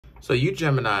So you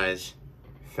Geminis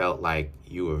felt like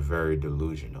you were very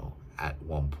delusional at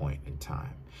one point in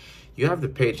time. You have the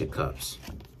Page of Cups,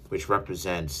 which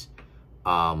represents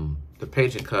the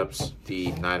Page of Cups,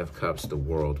 the Knight of Cups, the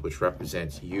world, which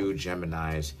represents you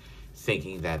Geminis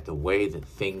thinking that the way that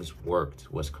things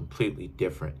worked was completely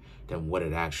different than what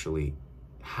it actually,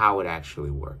 how it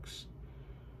actually works.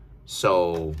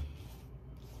 So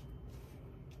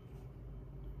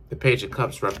the Page of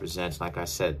Cups represents, like I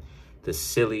said, the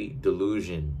silly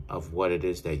delusion of what it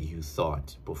is that you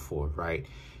thought before, right?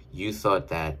 You thought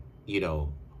that,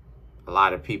 a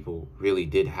lot of people really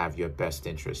did have your best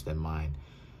interest in mind.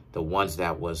 The ones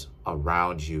that was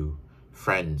around you,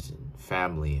 friends and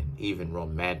family and even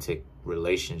romantic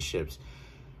relationships,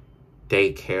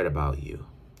 they cared about you.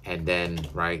 And then,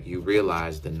 right, you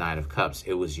realized the Nine of Cups,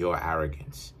 it was your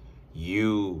arrogance.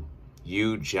 You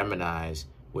Geminis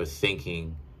were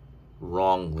thinking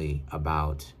wrongly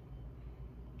about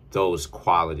those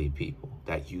quality people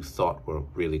that you thought were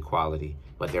really quality,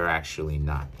 but they're actually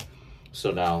not.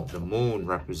 So now the moon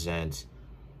represents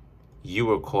you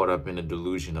were caught up in a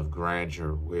delusion of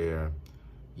grandeur where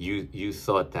you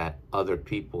thought that other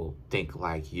people think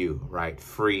like you, right?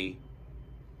 Free,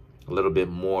 a little bit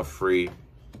more free,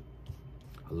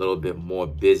 a little bit more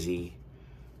busy,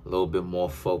 a little bit more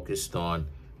focused on,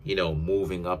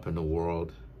 moving up in the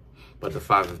world. But the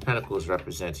Five of Pentacles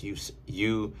represents you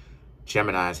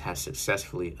Geminis have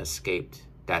successfully escaped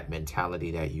that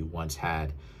mentality that you once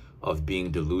had of being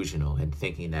delusional and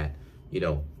thinking that,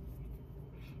 you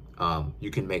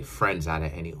can make friends out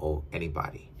of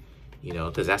anybody,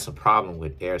 because that's a problem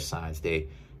with air signs. The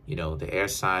air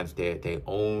signs, they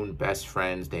own best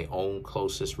friends, they own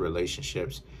closest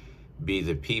relationships, be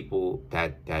the people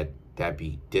that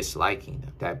be disliking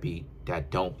them,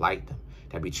 that don't like them,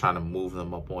 that be trying to move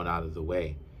them up on out of the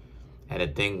way. And the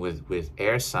thing with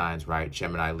air signs, right,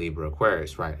 Gemini, Libra,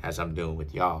 Aquarius, right, as I'm doing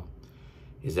with y'all,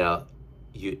 is that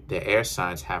the air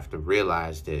signs have to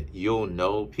realize that you'll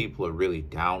know people are really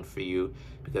down for you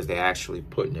because they're actually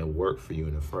putting in work for you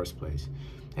in the first place.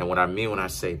 And what I mean when I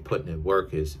say putting in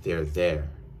work is they're there.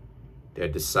 They're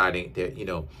deciding,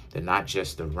 they're not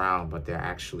just around, but they're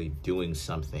actually doing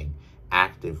something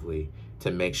actively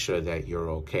to make sure that you're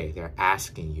okay. They're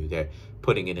asking you, they're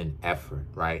putting in an effort,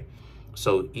 right?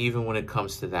 So even when it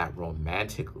comes to that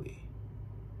romantically,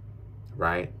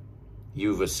 right,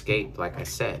 you've escaped, like I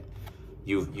said,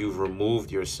 you've removed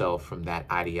yourself from that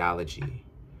ideology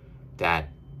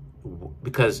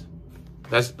because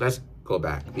let's go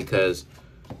back, because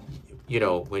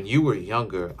when you were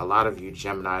younger, a lot of you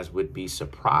Geminis would be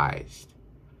surprised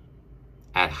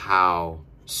at how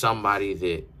somebody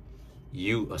that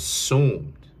you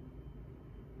assumed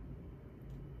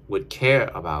would care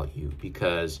about you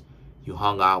because you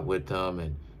hung out with them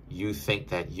and you think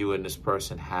that you and this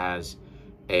person has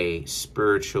a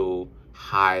spiritual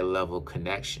high level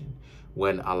connection,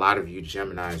 when a lot of you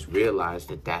Geminis realize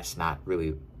that that's not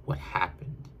really what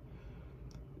happened.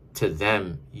 To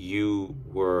them, you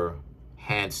were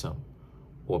handsome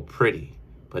or pretty,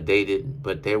 but they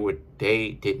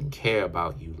didn't care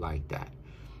about you like that.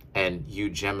 And you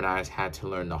Geminis had to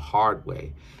learn the hard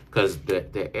way, because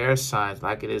the air signs,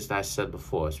 like it is I said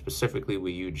before, specifically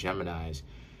with you Geminis,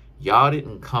 y'all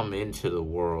didn't come into the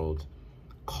world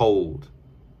cold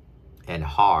and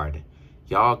hard.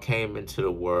 Y'all came into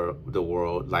the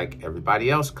world like everybody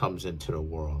else comes into the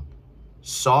world,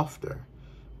 softer.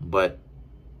 But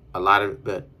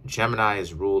Gemini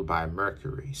is ruled by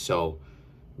Mercury. So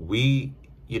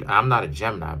I'm not a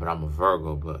Gemini, but I'm a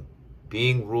Virgo, but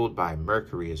being ruled by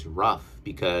Mercury is rough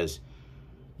because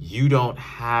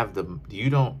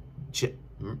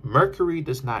Mercury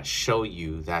does not show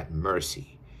you that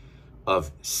mercy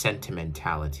of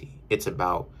sentimentality. It's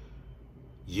about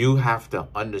you have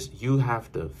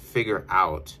to figure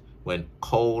out, when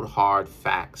cold, hard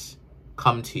facts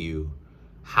come to you,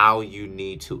 how you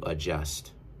need to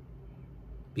adjust.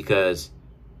 Because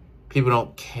people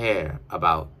don't care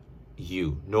about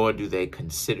you, nor do they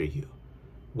consider you.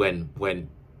 When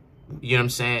you know what I'm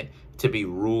saying? To be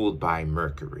ruled by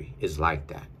Mercury is like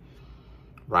that,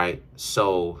 right?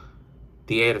 So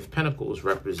the Eight of Pentacles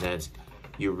represents,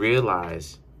 you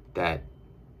realize that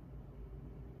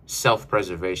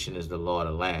self-preservation is the law of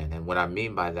the land. And what I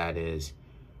mean by that is,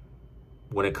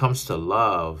 when it comes to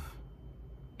love,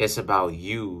 it's about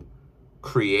you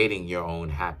creating your own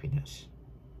happiness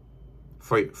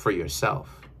for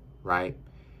yourself, right?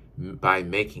 By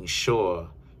making sure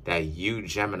that you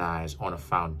Geminis, on a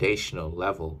foundational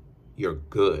level, you're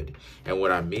good. And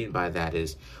what I mean by that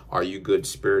is, are you good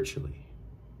spiritually?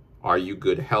 Are you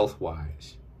good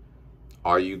health-wise?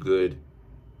 Are you good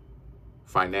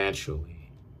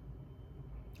financially?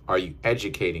 Are you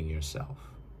educating yourself,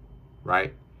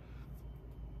 right?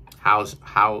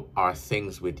 How are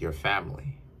things with your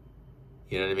family?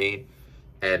 You know what I mean?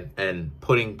 And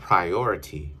putting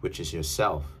priority, which is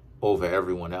yourself, over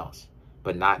everyone else,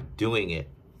 but not doing it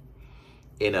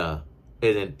in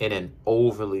an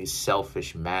overly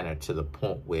selfish manner to the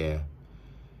point where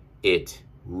it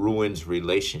ruins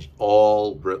relationships,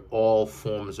 all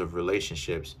forms of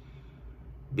relationships,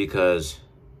 because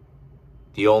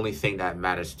the only thing that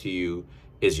matters to you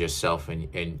is yourself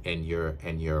and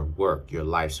your work, your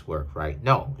life's work, right?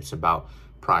 No, it's about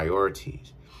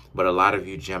priorities. But a lot of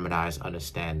you Geminis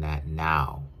understand that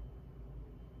now,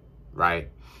 right?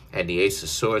 And the Ace of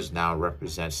Swords now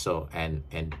represents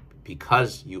and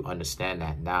because you understand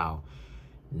that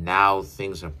now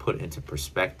things are put into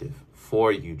perspective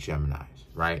for you Geminis,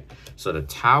 right? So the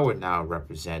Tower now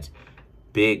represents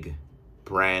big,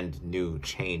 brand new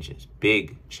changes,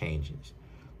 big changes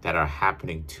that are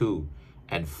happening to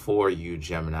and for you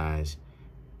Geminis,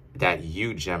 that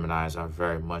you Geminis are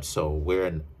very much so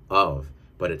aware of,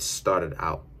 but it started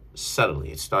out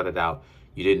subtly. It started out,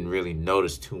 you didn't really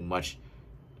notice too much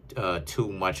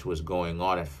was going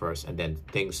on at first, and then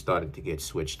things started to get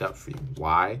switched up for you.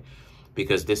 Why?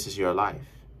 Because this is your life.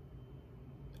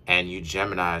 And you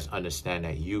Geminis understand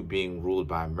that you being ruled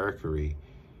by Mercury,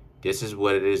 this is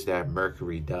what it is that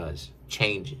Mercury does,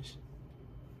 changes.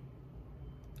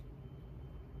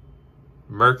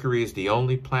 Mercury is the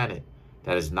only planet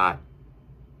that is not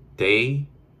day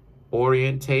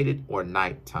orientated or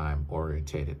nighttime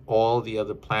orientated. All the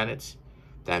other planets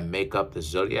that make up the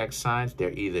zodiac signs,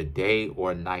 they're either day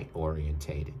or night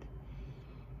orientated.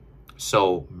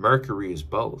 So Mercury is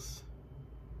both,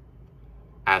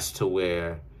 as to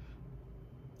where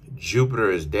Jupiter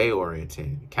is day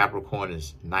orientated, Capricorn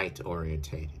is night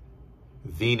orientated,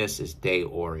 Venus is day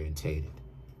orientated,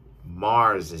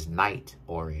 Mars is night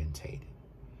orientated.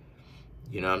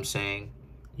 You know what I'm saying?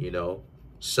 You know,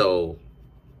 so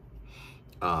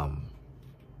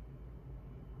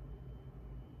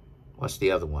what's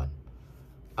the other one?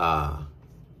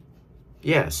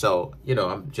 Yeah, so, you know,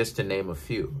 I'm just to name a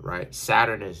few, right?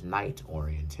 Saturn is night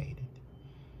orientated.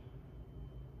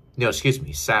 No, excuse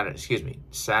me, Saturn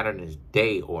is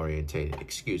day orientated,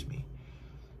 excuse me.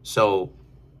 So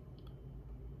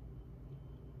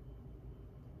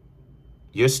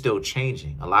you're still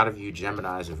changing. A lot of you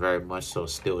Geminis are very much so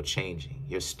still changing.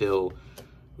 You're still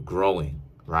growing,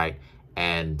 right?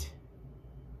 And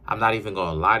I'm not even going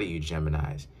to lie to you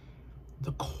Geminis.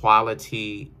 The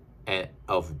quality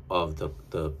of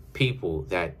the people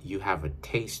that you have a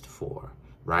taste for,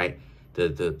 right?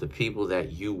 The people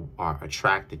that you are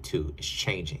attracted to is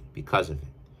changing because of it.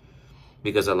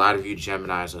 Because a lot of you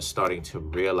Geminis are starting to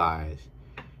realize,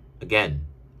 again,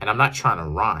 and I'm not trying to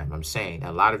rhyme, I'm saying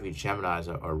a lot of you Geminis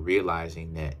are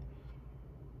realizing that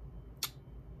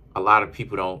a lot of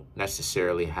people don't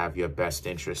necessarily have your best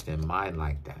interest in mind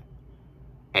like that.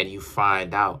 And you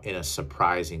find out in a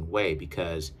surprising way,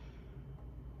 because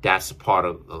that's a part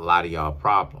of a lot of y'all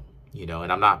problem, you know.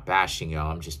 And I'm not bashing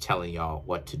y'all, I'm just telling y'all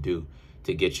what to do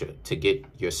to get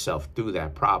yourself through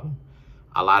that problem.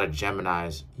 A lot of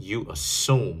Geminis, you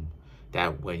assume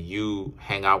that when you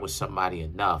hang out with somebody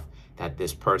enough, that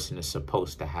this person is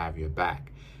supposed to have your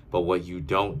back. But what you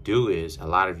don't do is, a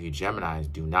lot of you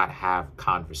Geminis do not have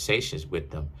conversations with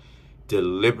them,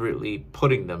 deliberately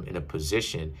putting them in a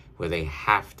position where they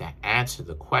have to answer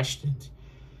the questions,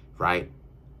 right?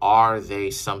 Are they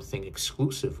something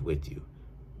exclusive with you,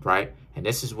 right? And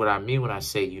this is what I mean when I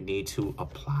say you need to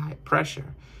apply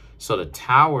pressure. So the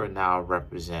Tower now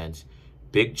represents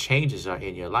big changes are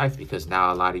in your life, because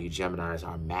now a lot of you Geminis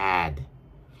are mad.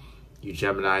 You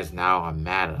Geminis now are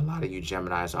mad. A lot of you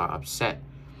Geminis are upset.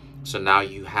 So now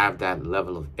you have that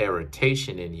level of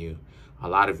irritation in you. A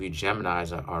lot of you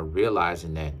Geminis are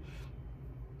realizing that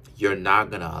you're not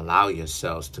going to allow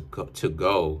yourselves to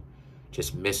go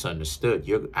just misunderstood.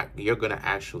 You're going to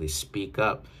actually speak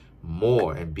up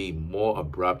more and be more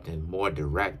abrupt and more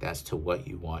direct as to what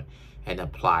you want, and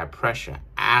apply pressure.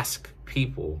 Ask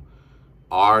people,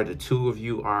 are the two of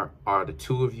you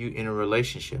in a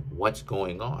relationship? What's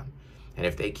going on? And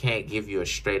if they can't give you a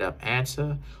straight up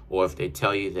answer, or if they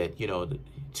tell you that, you know, the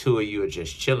two of you are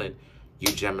just chilling, you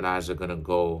Geminis are going to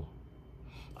go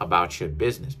about your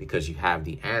business because you have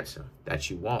the answer that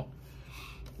you want,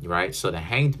 right? So the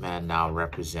Hanged Man now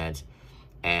represents,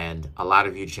 and a lot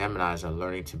of you Geminis are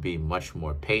learning to be much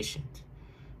more patient.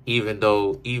 Even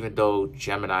though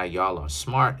Gemini, y'all are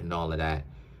smart and all of that,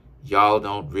 y'all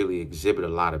don't really exhibit a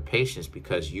lot of patience,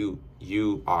 because you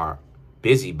are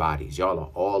busybodies. Y'all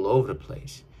are all over the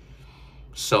place.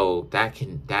 So that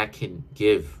can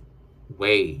give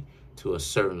way to a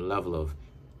certain level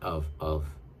of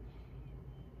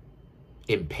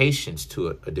impatience to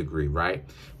a degree, right?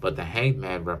 But the Hanged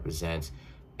Man represents,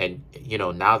 and you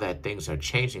know, now that things are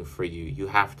changing for you, you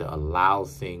have to allow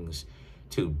things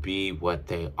to be what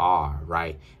they are,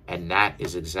 right? And that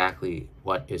is exactly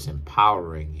what is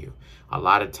empowering you. A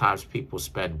lot of times people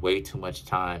spend way too much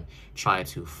time trying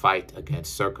to fight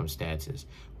against circumstances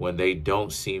when they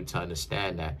don't seem to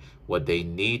understand that what they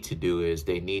need to do is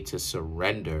they need to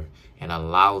surrender and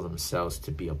allow themselves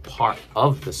to be a part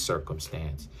of the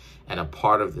circumstance and a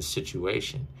part of the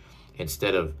situation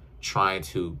instead of trying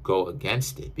to go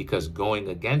against it, because going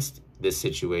against this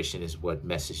situation is what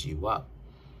messes you up.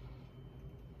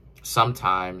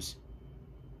 Sometimes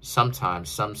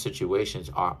some situations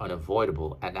are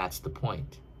unavoidable, and that's the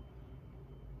point,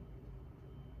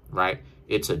 right?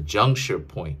 It's a juncture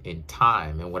point in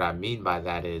time. And what I mean by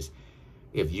that is,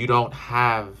 if you don't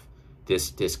have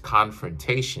this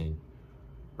confrontation,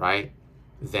 right,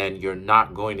 then you're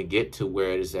not going to get to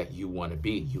where it is that you want to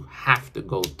be. You have to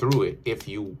go through it if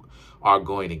you are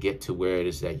going to get to where it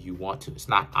is that you want to. It's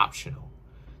not optional.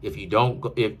 If you don't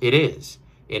go, if it is,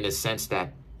 in the sense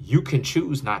that you can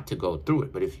choose not to go through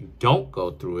it, but if you don't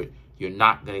go through it, you're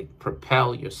not going to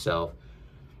propel yourself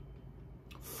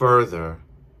further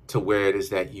to where it is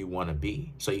that you want to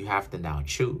be. So you have to now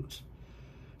choose.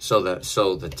 So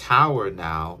the tower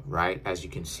now, right, as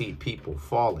you can see people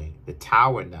falling, the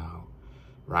tower now,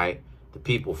 right, the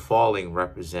people falling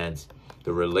represents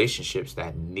the relationships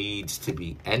that needs to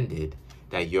be ended,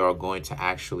 that you're going to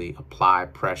actually apply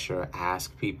pressure,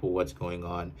 ask people what's going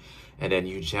on. And then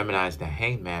you Geminis, the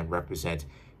Hanged Man, represents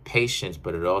patience,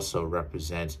 but it also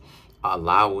represents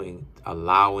allowing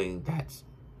that,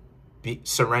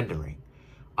 surrendering,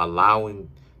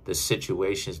 allowing the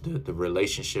situations, the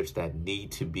relationships that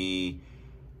need to be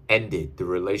ended, the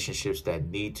relationships that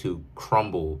need to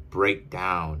crumble, break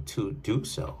down, to do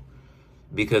so.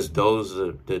 Because those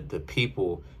are the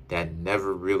people that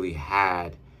never really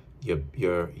had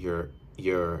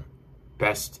your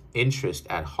best interest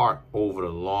at heart over the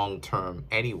long term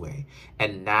anyway.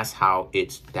 And that's how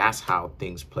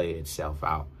things play itself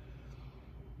out.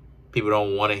 People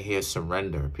don't want to hear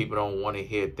surrender. People don't want to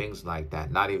hear things like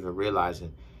that, not even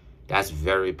realizing that's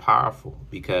very powerful.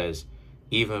 Because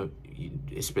even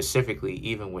specifically,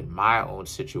 even with my own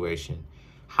situation,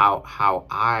 how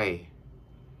I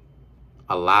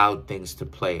allowed things to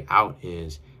play out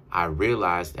is, I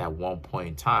realized at one point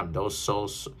in time, those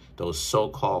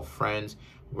so-called friends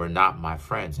were not my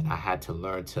friends. And I had to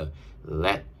learn to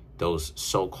let those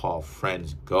so-called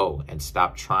friends go and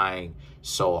stop trying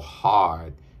so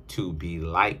hard to be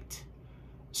liked.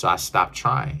 So I stopped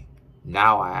trying.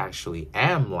 Now I actually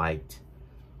am liked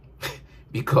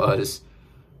because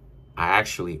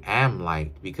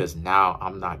now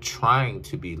I'm not trying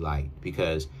to be liked,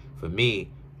 because for me,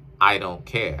 I don't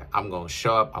care. I'm going to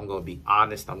show up. I'm going to be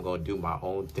honest. I'm going to do my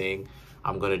own thing.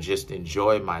 I'm going to just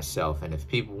enjoy myself. And if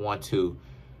people want to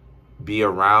be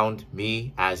around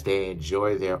me as they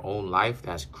enjoy their own life,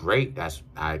 that's great.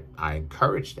 I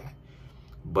encourage that.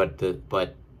 But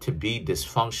to be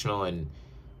dysfunctional and,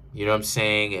 you know what I'm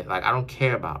saying? Like, I don't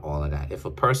care about all of that. If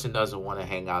a person doesn't want to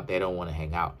hang out, they don't want to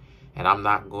hang out. And I'm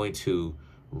not going to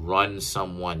run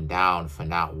someone down for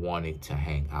not wanting to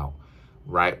hang out.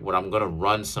 Right? What I'm going to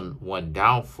run someone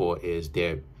down for is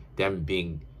them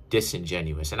being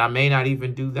disingenuous. And I may not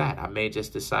even do that. I may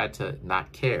just decide to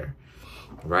not care.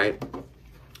 Right?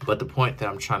 But the point that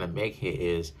I'm trying to make here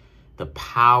is the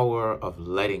power of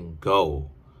letting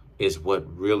go is what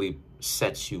really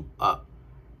sets you up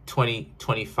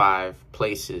 25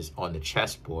 places on the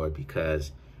chessboard,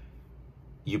 because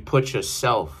you put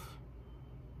yourself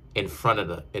in front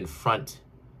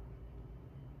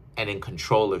and in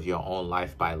control of your own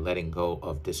life by letting go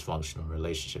of dysfunctional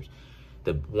relationships.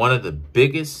 One of the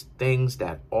biggest things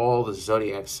that all the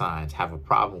zodiac signs have a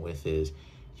problem with is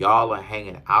y'all are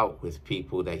hanging out with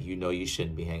people that you know you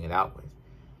shouldn't be hanging out with,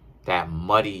 that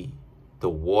muddy the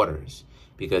waters,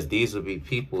 because these will be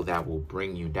people that will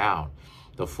bring you down.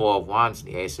 The Four of Wands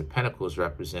and the Ace of Pentacles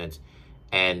represents,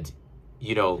 and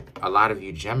you know, a lot of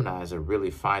you Geminis are really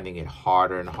finding it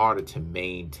harder and harder to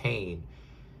maintain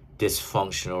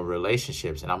dysfunctional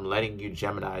relationships. And I'm letting you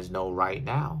Geminis know right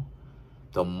now,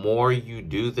 the more you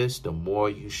do this, the more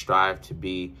you strive to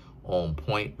be on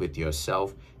point with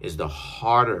yourself, is the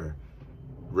harder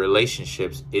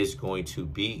relationships is going to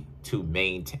be to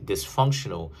maintain.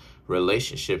 Dysfunctional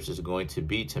relationships is going to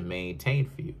be to maintain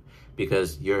for you,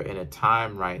 because you're in a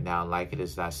time right now, like it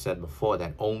is, I said before,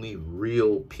 that only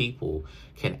real people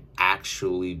can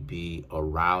actually be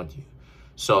around you.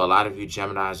 So a lot of you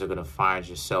Geminis are going to find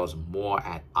yourselves more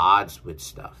at odds with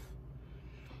stuff.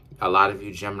 A lot of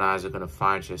you Geminis are going to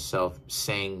find yourself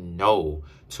saying no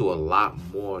to a lot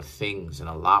more things, and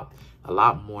a lot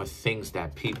more things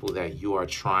that people that you are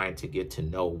trying to get to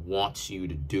know wants you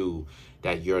to do,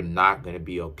 that you're not going to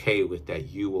be okay with, that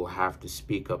you will have to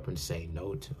speak up and say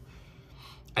no to.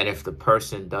 And if the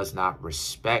person does not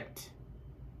respect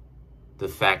the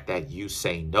fact that you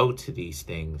say no to these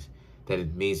things, then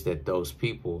it means that those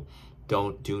people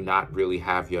do not really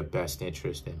have your best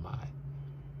interest in mind.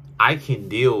 I can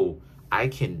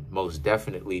most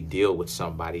definitely deal with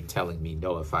somebody telling me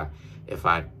no if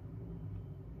I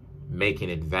make an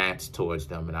advance towards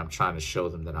them and I'm trying to show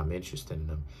them that I'm interested in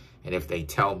them. And if they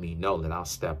tell me no, then I'll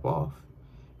step off,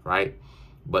 right?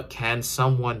 But can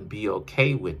someone be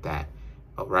okay with that,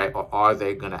 right? Or are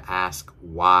they going to ask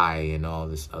why and all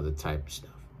this other type of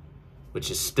stuff? Which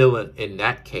is still, in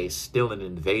that case, still an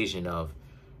invasion of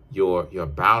your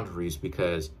boundaries,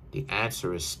 because the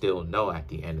answer is still no at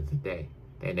the end of the day.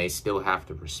 And they still have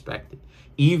to respect it,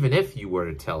 even if you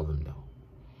were to tell them no.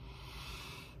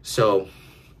 So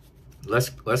let's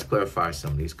clarify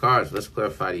some of these cards. Let's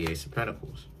clarify the Ace of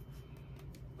Pentacles.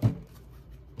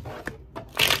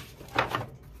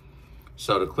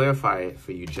 So to clarify it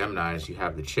for you Geminis, you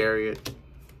have the Chariot,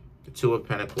 the Two of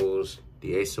Pentacles,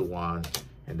 the Ace of Wands,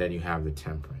 and then you have the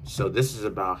Temperance. So this is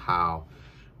about how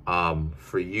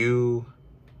for you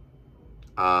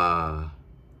Geminis,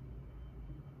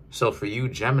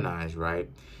 right,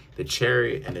 the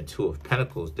Chariot and the Two of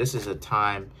Pentacles, this is a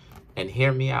time, and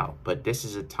hear me out, but this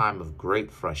is a time of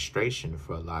great frustration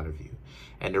for a lot of you.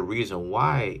 And the reason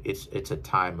why it's a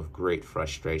time of great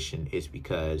frustration is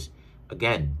because,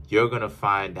 again, you're going to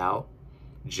find out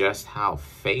just how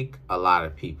fake a lot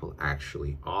of people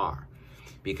actually are,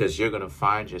 because you're going to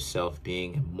find yourself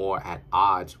being more at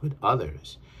odds with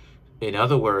others. In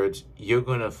other words, you're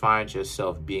going to find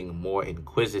yourself being more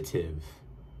inquisitive,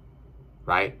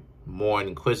 right? More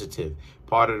inquisitive.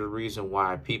 Part of the reason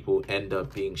why people end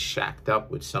up being shacked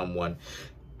up with someone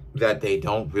that they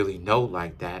don't really know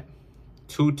like that,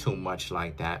 too much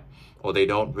like that, or they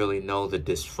don't really know the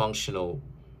dysfunctional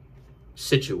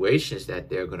situations that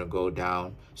they're going to go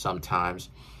down sometimes,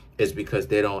 is because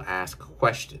they don't ask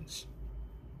questions.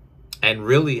 And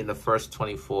really in the first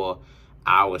 24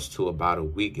 hours to about a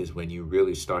week is when you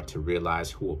really start to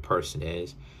realize who a person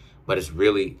is. But it's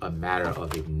really a matter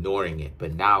of ignoring it.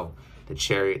 But now the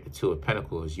Chariot, the Two of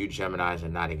Pentacles, you Geminis are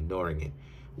not ignoring it.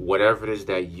 Whatever it is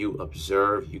that you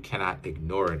observe, you cannot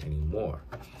ignore it anymore.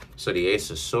 So the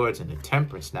Ace of Swords and the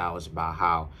Temperance now is about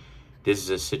how this is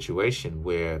a situation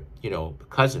where, you know,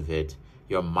 because of it,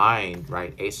 your mind,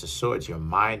 right, Ace of Swords, your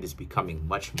mind is becoming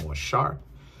much more sharp.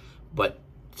 But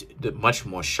much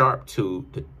more sharp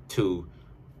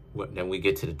then we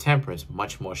get to the Temperance,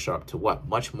 much more sharp to what?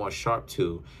 Much more sharp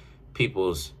to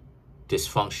people's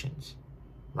dysfunctions,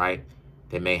 right?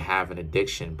 They may have an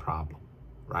addiction problem,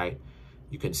 right?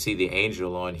 You can see the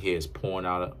angel on here is pouring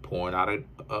out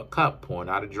a cup, pouring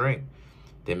out a drink.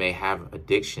 They may have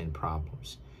addiction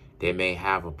problems. They may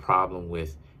have a problem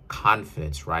with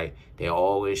confidence, right? They're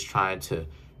always trying to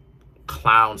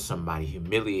clown somebody,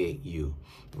 humiliate you,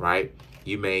 right?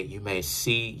 You may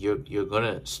see, you're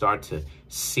gonna start to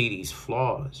see these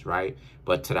flaws, right?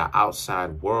 But to the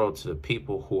outside world, to the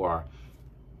people who are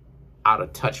out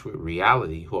of touch with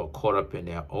reality, who are caught up in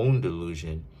their own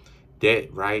delusion,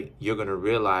 right, you're gonna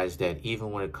realize that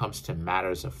even when it comes to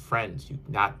matters of friends,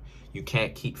 you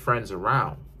can't keep friends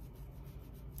around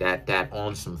that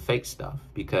on some fake stuff,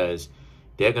 because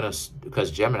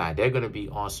Gemini, they're gonna be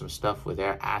on some stuff where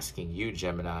they're asking you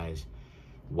Geminis,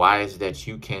 why is it that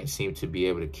you can't seem to be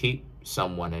able to keep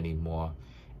someone anymore?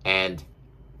 And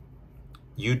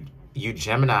you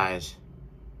Geminis,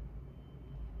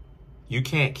 you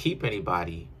can't keep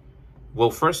anybody.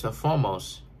 Well, first and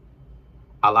foremost,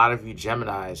 a lot of you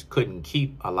Geminis couldn't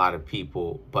keep a lot of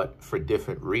people, but for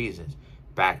different reasons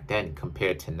back then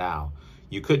compared to now.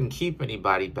 You couldn't keep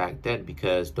anybody back then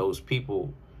because those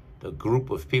people, the group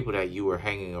of people that you were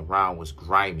hanging around was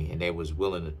grimy and they was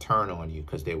willing to turn on you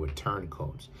because they were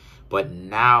turncoats. But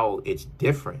now it's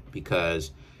different,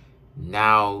 because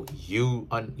now you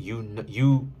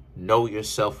know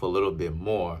yourself a little bit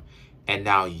more, and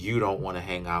now you don't want to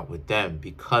hang out with them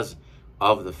because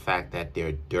of the fact that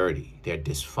they're dirty, they're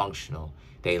dysfunctional,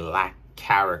 they lack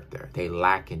character, they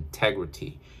lack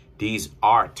integrity. These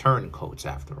are turncoats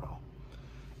after all.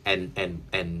 And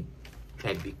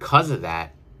because of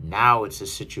that, now it's a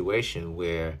situation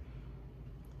where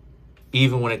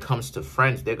even when it comes to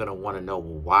friends, they're going to want to know,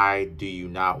 well,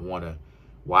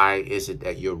 why is it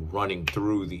that you're running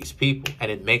through these people?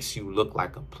 And it makes you look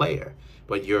like a player,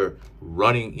 but you're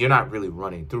not really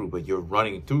running through, but you're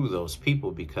running through those people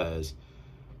because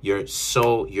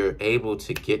you're able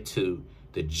to get to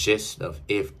the gist of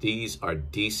if these are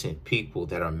decent people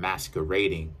that are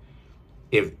masquerading,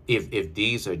 if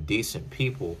these are decent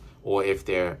people, or if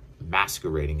they're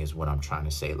masquerading is what I'm trying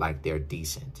to say, like they're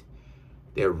decent.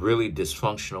 They're really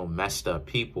dysfunctional, messed up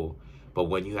people, but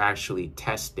when you actually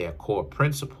test their core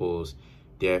principles,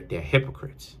 they're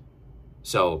hypocrites.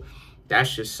 So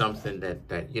that's just something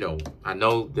that you know, I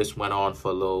know this went on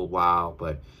for a little while,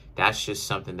 but that's just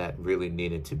something that really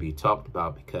needed to be talked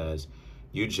about, because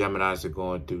you Geminis are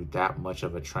going through that much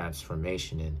of a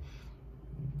transformation and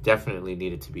definitely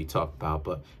needed to be talked about.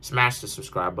 But smash the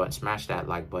subscribe button, smash that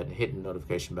like button, hit the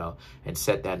notification bell, and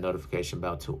set that notification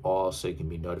bell to all so you can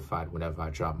be notified whenever I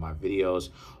drop my videos.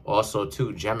 Also,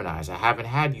 too, Geminis, I haven't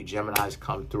had you Geminis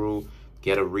come through,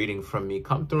 get a reading from me.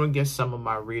 Come through and get some of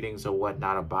my readings or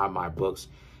whatnot, or buy my books.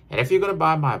 And if you're going to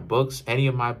buy my books, any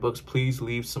of my books, please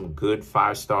leave some good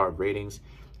 5-star ratings.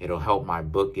 It'll help my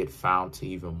book get found to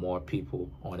even more people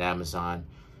on Amazon.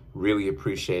 Really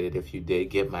appreciate it if you did.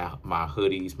 Get my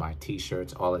hoodies, my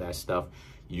t-shirts, all of that stuff.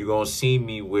 You're going to see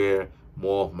me wear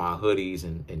more of my hoodies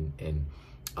and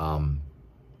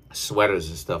sweaters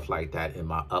and stuff like that in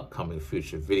my upcoming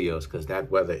future videos, because that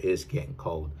weather is getting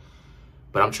cold.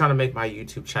 But I'm trying to make my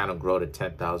YouTube channel grow to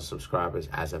 10,000 subscribers.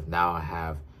 As of now, I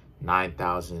have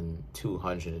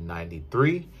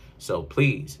 9,293. So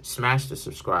please smash the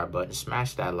subscribe button,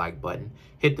 smash that like button,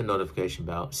 hit the notification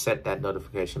bell, set that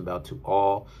notification bell to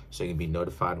all so you can be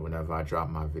notified whenever I drop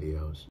my videos.